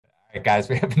All right, guys,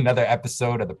 we have another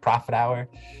episode of the Profit Hour.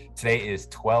 Today is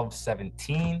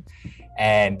 12/17,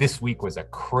 and this week was a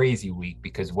crazy week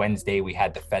because Wednesday we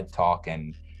had the Fed talk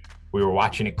and we were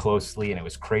watching it closely, and it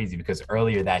was crazy because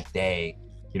earlier that day,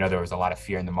 there was a lot of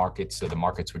fear in the markets, so the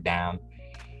markets were down.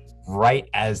 Right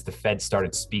as the Fed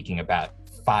started speaking, about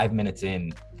 5 minutes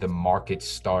in, the market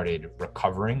started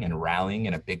recovering and rallying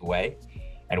in a big way,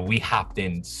 and we hopped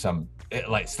in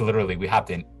we hopped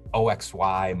in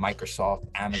OXY, Microsoft,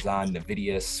 Amazon,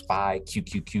 NVIDIA, SPY,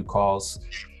 QQQ calls.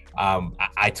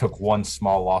 I took one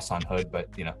small loss on Hood,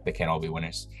 but they can't all be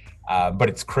winners. But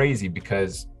it's crazy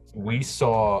because we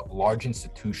saw large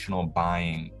institutional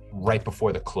buying right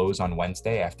before the close on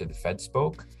Wednesday after the Fed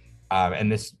spoke.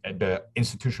 And the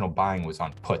institutional buying was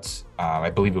on puts.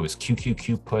 I believe it was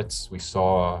QQQ puts. We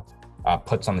saw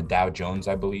puts on the Dow Jones,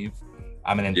 I believe.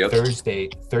 And then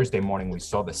Thursday morning, we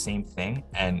saw the same thing.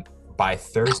 And by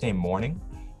Thursday morning,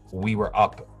 we were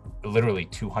up literally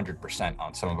 200%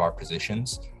 on some of our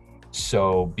positions.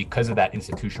 So because of that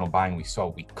institutional buying we saw,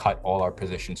 we cut all our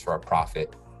positions for our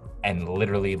profit. And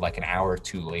literally like an hour or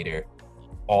two later,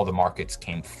 all the markets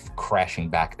came crashing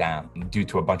back down due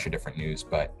to a bunch of different news.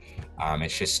 But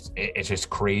it's just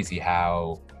crazy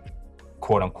how,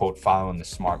 quote unquote, following the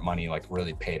smart money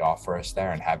really paid off for us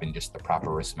there, and having just the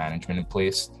proper risk management in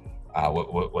place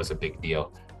was a big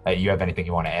deal. You have anything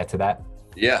you want to add to that?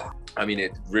 Yeah. I mean,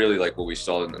 it really what we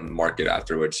saw in the market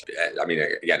afterwards. I mean,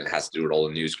 again, it has to do with all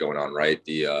the news going on, right?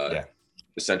 The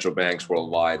central banks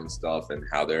worldwide and stuff, and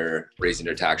how they're raising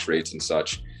their tax rates and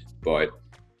such. But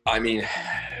I mean,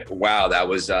 wow, that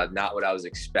was not what I was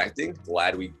expecting.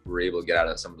 Glad we were able to get out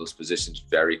of some of those positions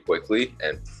very quickly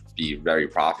and be very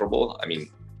profitable. I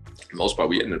mean, for the most part,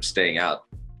 we ended up staying out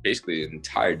basically the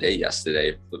entire day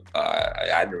yesterday.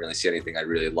 I didn't really see anything I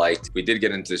really liked. We did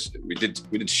get into, we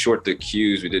did short the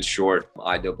Qs, we did short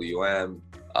IWM.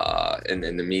 And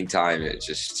in the meantime, it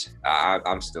just,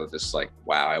 I'm still just like,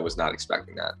 wow, I was not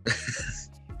expecting that.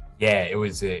 Yeah, it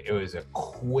was a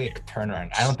quick turnaround.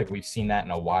 I don't think we've seen that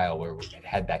in a while, where we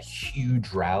had that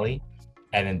huge rally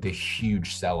and then the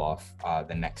huge sell-off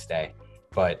the next day.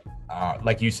 But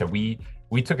like you said, we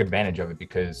took advantage of it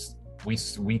because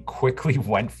we quickly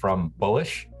went from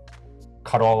bullish,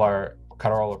 cut all our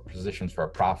positions for a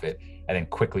profit, and then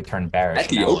quickly turned bearish. At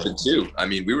the open too. I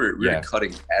mean, we were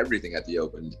cutting everything at the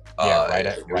open. Right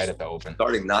at the open.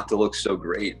 Starting not to look so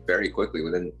great very quickly.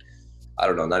 Within, I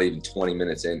don't know, not even 20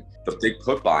 minutes in, the big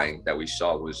put buying that we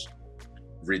saw was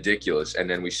ridiculous. And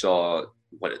then we saw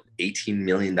 $18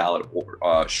 million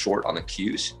short on the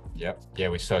Qs. Yep. Yeah,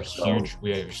 we saw huge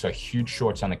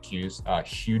shorts on the Qs.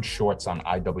 Huge shorts on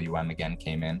IWM again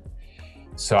came in.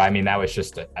 So I mean, that was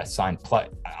just a sign.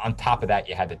 On top of that,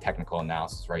 you had the technical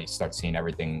analysis, right? You start seeing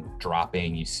everything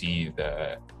dropping. You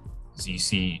start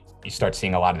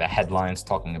seeing a lot of the headlines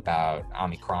talking about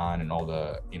Omicron and all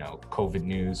the COVID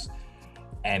news,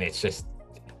 and it's just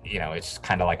it's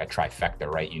kind of like a trifecta,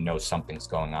 right? Something's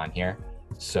going on here.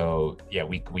 So yeah,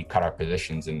 we cut our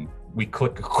positions and we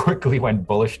quickly went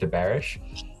bullish to bearish,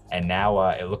 and now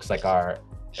it looks like our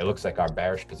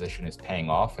bearish position is paying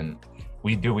off. And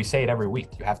we say it every week.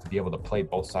 You have to be able to play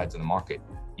both sides of the market.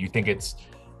 You think it's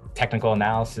technical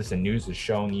analysis and news is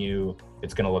showing you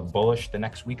it's going to look bullish the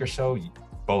next week or so,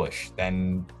 bullish.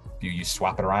 Then you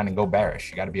swap it around and go bearish.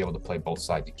 You got to be able to play both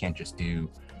sides. You can't just do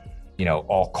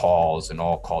all calls and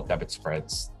all call debit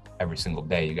spreads every single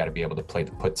day. You got to be able to play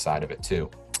the put side of it too.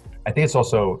 I think it's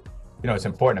also, it's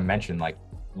important to mention,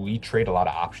 we trade a lot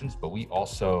of options, but we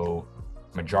also,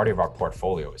 majority of our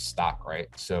portfolio is stock, right?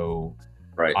 So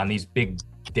on these big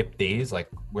dip days,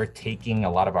 we're taking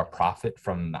a lot of our profit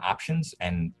from the options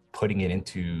and putting it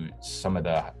into some of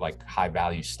the high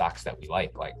value stocks that we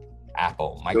like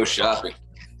Apple, Microsoft, go shopping,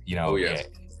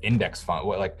 index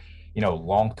fund,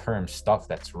 long-term stuff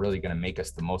that's really going to make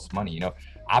us the most money.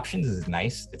 Options is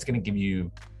nice. They can give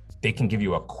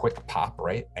you a quick pop,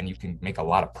 right? And you can make a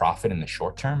lot of profit in the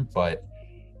short term, but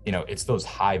it's those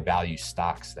high value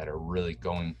stocks that are really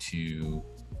going to,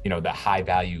 the high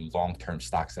value long-term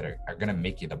stocks that are going to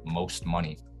make you the most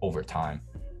money over time.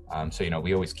 So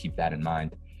we always keep that in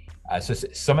mind. So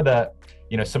some of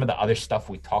the other stuff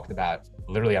we talked about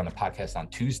literally on the podcast on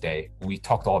Tuesday, we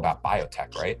talked all about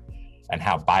biotech, right? And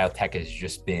how biotech has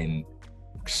just been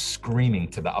screaming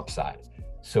to the upside.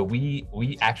 So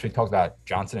we actually talked about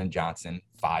Johnson & Johnson,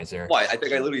 Pfizer. Well, I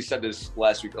think I literally said this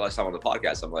last time on the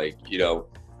podcast. I'm like,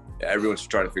 everyone's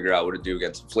trying to figure out what to do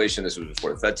against inflation. This was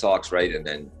before the Fed talks, right? And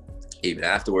then even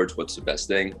afterwards, what's the best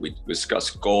thing? We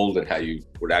discussed gold and how you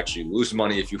would actually lose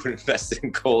money if you would invest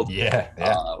in gold,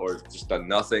 or just done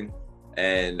nothing.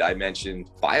 And I mentioned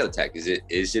biotech.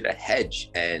 Is it a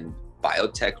hedge? And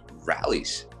biotech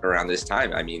rallies around this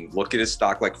time. I mean, look at a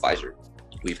stock like Pfizer.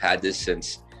 We've had this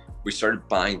since we started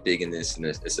buying big in this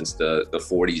since the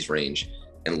 40s range,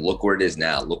 and look where it is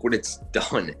now. Look what it's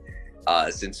done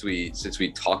since we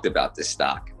talked about this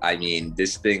stock. I mean,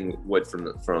 this thing went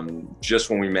from just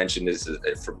when we mentioned this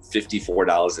from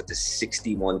 $54 up to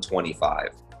 $61.25.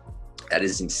 That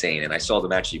is insane. And I saw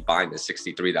them actually buying the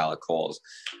 $63 calls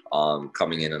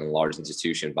coming in a large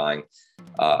institution buying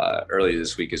earlier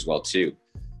this week as well too.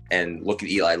 And look at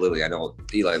Eli Lilly. I know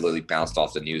Eli Lilly bounced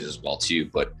off the news as well too,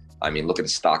 but I mean, look at a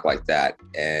stock like that.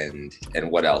 And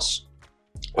what else?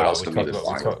 What else can we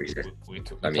define over here?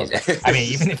 I mean,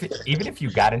 even if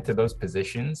you got into those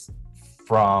positions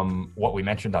from what we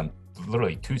mentioned on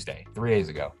literally Tuesday, 3 days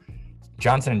ago,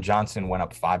 Johnson & Johnson went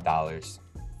up $5.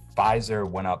 Pfizer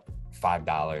went up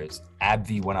 $5.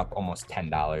 AbbVie went up almost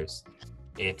 $10.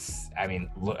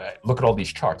 Look at all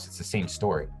these charts. It's the same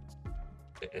story.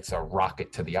 It's a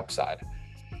rocket to the upside.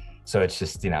 So it's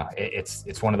just,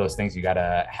 it's one of those things. You got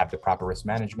to have the proper risk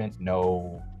management,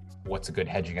 know what's a good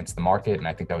hedge against the market. And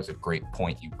I think that was a great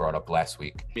point you brought up last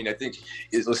week. I mean, I think,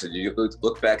 listen, you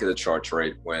look back at the charts,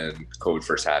 right, when COVID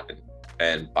first happened,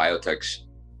 and biotechs,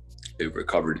 it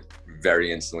recovered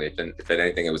very instantly. If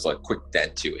anything, it was like quick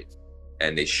dent to it,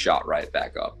 and they shot right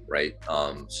back up, right?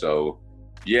 So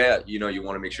yeah, you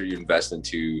want to make sure you invest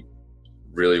into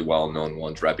really well-known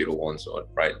ones, reputable ones,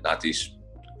 right? Not these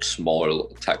smaller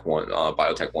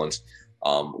biotech ones.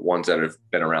 Ones that have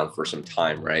been around for some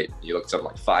time, right? You look at something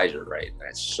like Pfizer, right?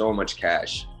 That's so much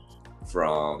cash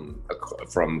from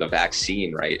the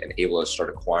vaccine, right? And able to start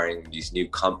acquiring these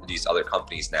other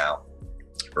companies now,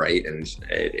 right? And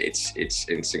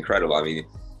it's incredible. I mean,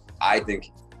 I think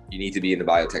you need to be in the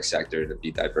biotech sector to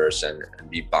be diverse and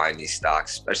be buying these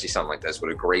stocks, especially something like this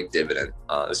with a great dividend.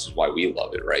 This is why we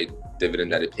love it, right?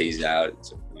 Dividend that it pays out.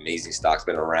 It's an amazing stock's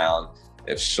been around.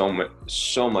 They have so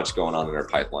much going on in their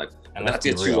pipeline. And not to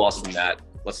get too lost in that,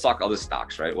 let's talk other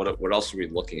stocks, right? What else are we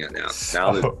looking at now?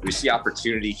 Now that we see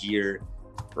opportunity here,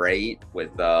 right?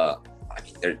 With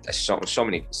there's so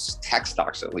many tech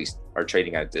stocks at least are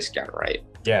trading at a discount, right?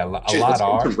 Yeah, a lot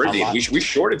are. We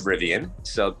shorted Rivian,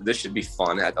 so this should be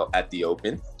fun at the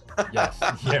open. Yes,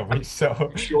 yeah.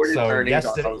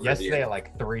 Yesterday at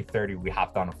like 3:30, we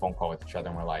hopped on a phone call with each other,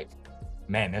 and we're like,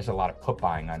 man, there's a lot of put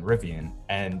buying on Rivian.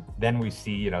 And then we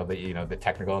see, the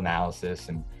technical analysis,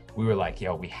 and we were like,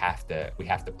 we have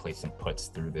to play some puts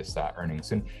through this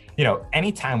earnings. And,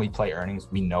 anytime we play earnings,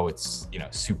 we know it's,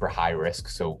 super high risk.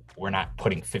 So we're not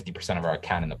putting 50% of our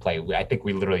account in the play. I think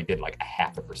we literally did like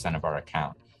 0.5% of our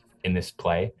account in this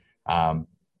play.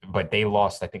 But they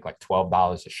lost, I think, like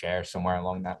 $12 a share, somewhere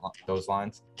along those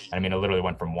lines. And I mean, it literally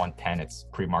went from 110, it's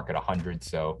pre-market 100.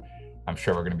 So I'm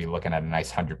sure we're going to be looking at a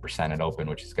nice 100% at open,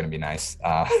 which is going to be nice.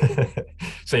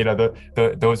 So,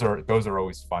 those are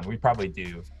always fun. We probably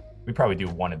do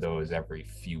one of those every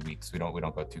few weeks. We don't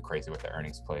go too crazy with the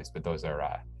earnings plays, but those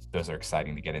are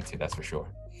exciting to get into. That's for sure.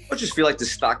 I just feel like the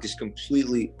stock is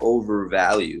completely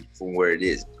overvalued from where it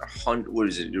is. 100. What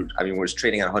is it? I mean, we're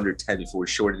trading at 110 before we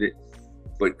shorted it.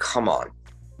 But come on,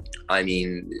 I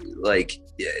mean, like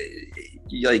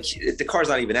the car's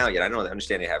not even out yet. I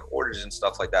understand they have orders and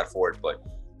stuff like that for it, but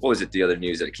what was it? The other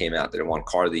news that it came out that it won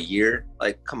car of the year.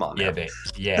 Like, come on, man.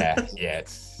 It's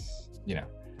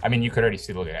I mean, you could already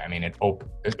see. Look at it. I mean,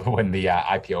 when the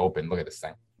IPO opened. Look at this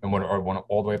thing, and went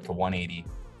all the way up to 180,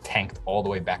 tanked all the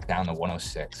way back down to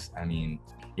 106. I mean,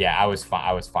 yeah, I was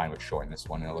fine with shorting this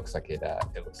one, and it looks like it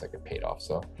paid off.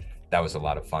 So that was a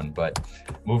lot of fun. But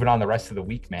moving on the rest of the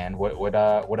week, man, what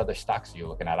other stocks are you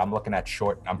looking at? I'm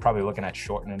probably looking at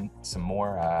shorting some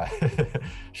more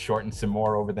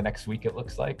over the next week. It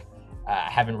looks like I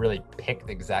haven't really picked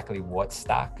exactly what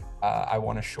stock I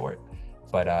want to short,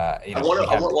 but I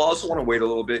also want to wait a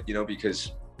little bit,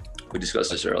 because we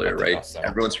discussed this earlier, right?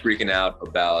 Everyone's freaking out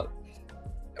about,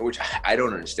 which I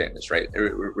don't understand this, right?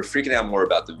 We're freaking out more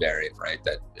about the variant, right?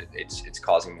 That it's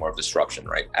causing more of disruption,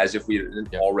 right? As if we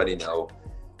didn't already know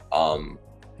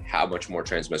how much more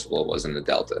transmissible it was in the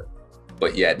Delta.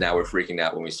 But yet now we're freaking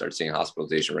out when we start seeing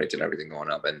hospitalization rates and everything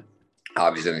going up. And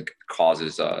obviously it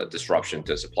causes disruption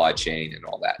to supply chain and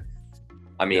all that.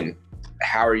 I mean,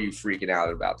 how are you freaking out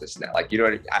about this now? Like,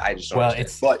 I just don't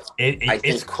understand.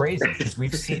 It's crazy because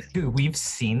we've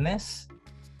seen this.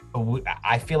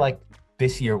 I feel like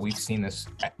this year we've seen this,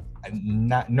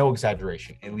 no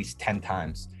exaggeration, at least 10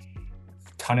 times.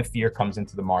 Ton of fear comes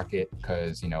into the market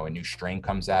because, a new strain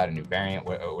comes out, a new variant,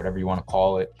 whatever you want to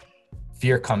call it.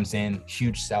 Fear comes in,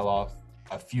 huge sell-off.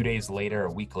 A few days later,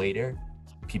 a week later,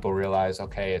 people realize,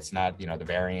 okay, it's not, the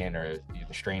variant or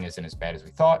the strain isn't as bad as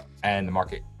we thought. And the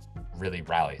market really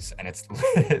rallies, and it's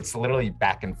it's literally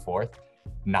back and forth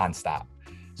nonstop.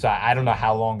 So I don't know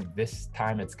how long this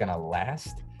time it's gonna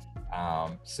last.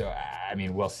 So I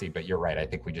mean, we'll see. But you're right. I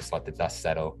think we just let the dust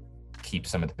settle, keep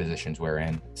some of the positions we're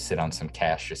in, sit on some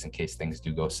cash just in case things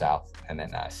do go south, and then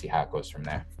see how it goes from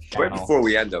there. Right before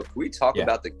we end, though, can we talk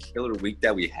about the killer week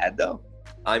that we had, though?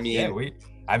 I mean,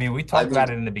 we talked about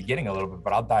it in the beginning a little bit,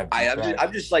 but I'll dive deeper.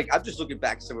 I'm just looking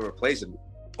back at some of our plays, and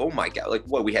oh my god, like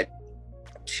what we had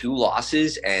 2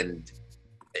 losses, and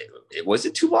it was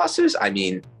it 2 losses? I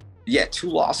mean, yeah, 2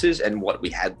 losses, and what we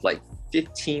had like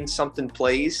 15 something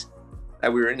plays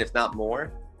that we were in, if not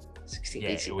more. 16,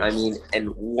 18. I mean, and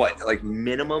what, like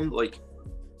minimum, like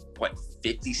what,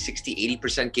 50, 60,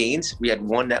 80% gains? We had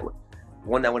one that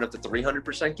went up to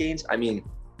 300% gains. I mean,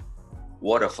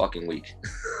 what a fucking week.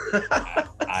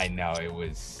 I know, it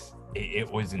was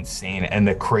insane. And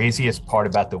the craziest part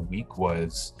about the week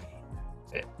was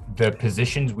the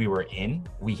positions we were in,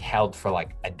 we held for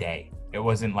like a day. It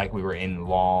wasn't like we were in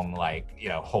long, like, you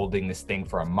know, holding this thing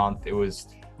for a month. It was,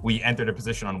 we entered a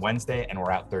position on Wednesday and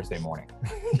we're out Thursday morning.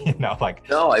 You know, like.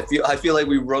 No, I feel like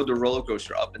we rode the roller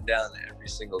coaster up and down every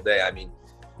single day. I mean,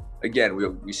 again,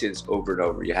 we say this over and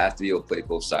over. You have to be able to play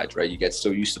both sides, right? You get so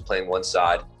used to playing one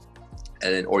side,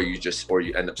 and then or you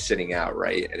end up sitting out,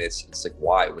 right? And it's like,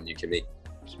 why, when you can make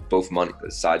both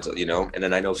sides, you know? And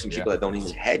then I know some people that don't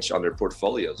even hedge on their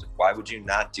portfolios. Like, why would you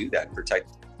not do that?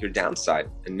 Protect your downside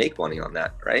and make money on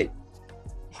that, right?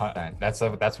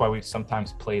 That's why we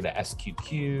sometimes play the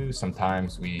SQQ.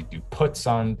 Sometimes we do puts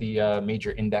on the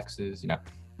major indexes. You know,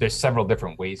 there's several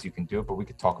different ways you can do it, but we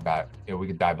could talk about, you know, we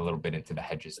could dive a little bit into the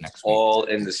hedges next week. All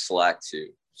in the Slack too.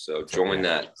 So join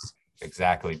that.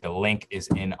 Exactly. The link is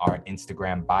in our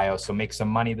Instagram bio. So make some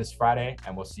money this Friday,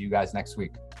 and we'll see you guys next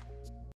week.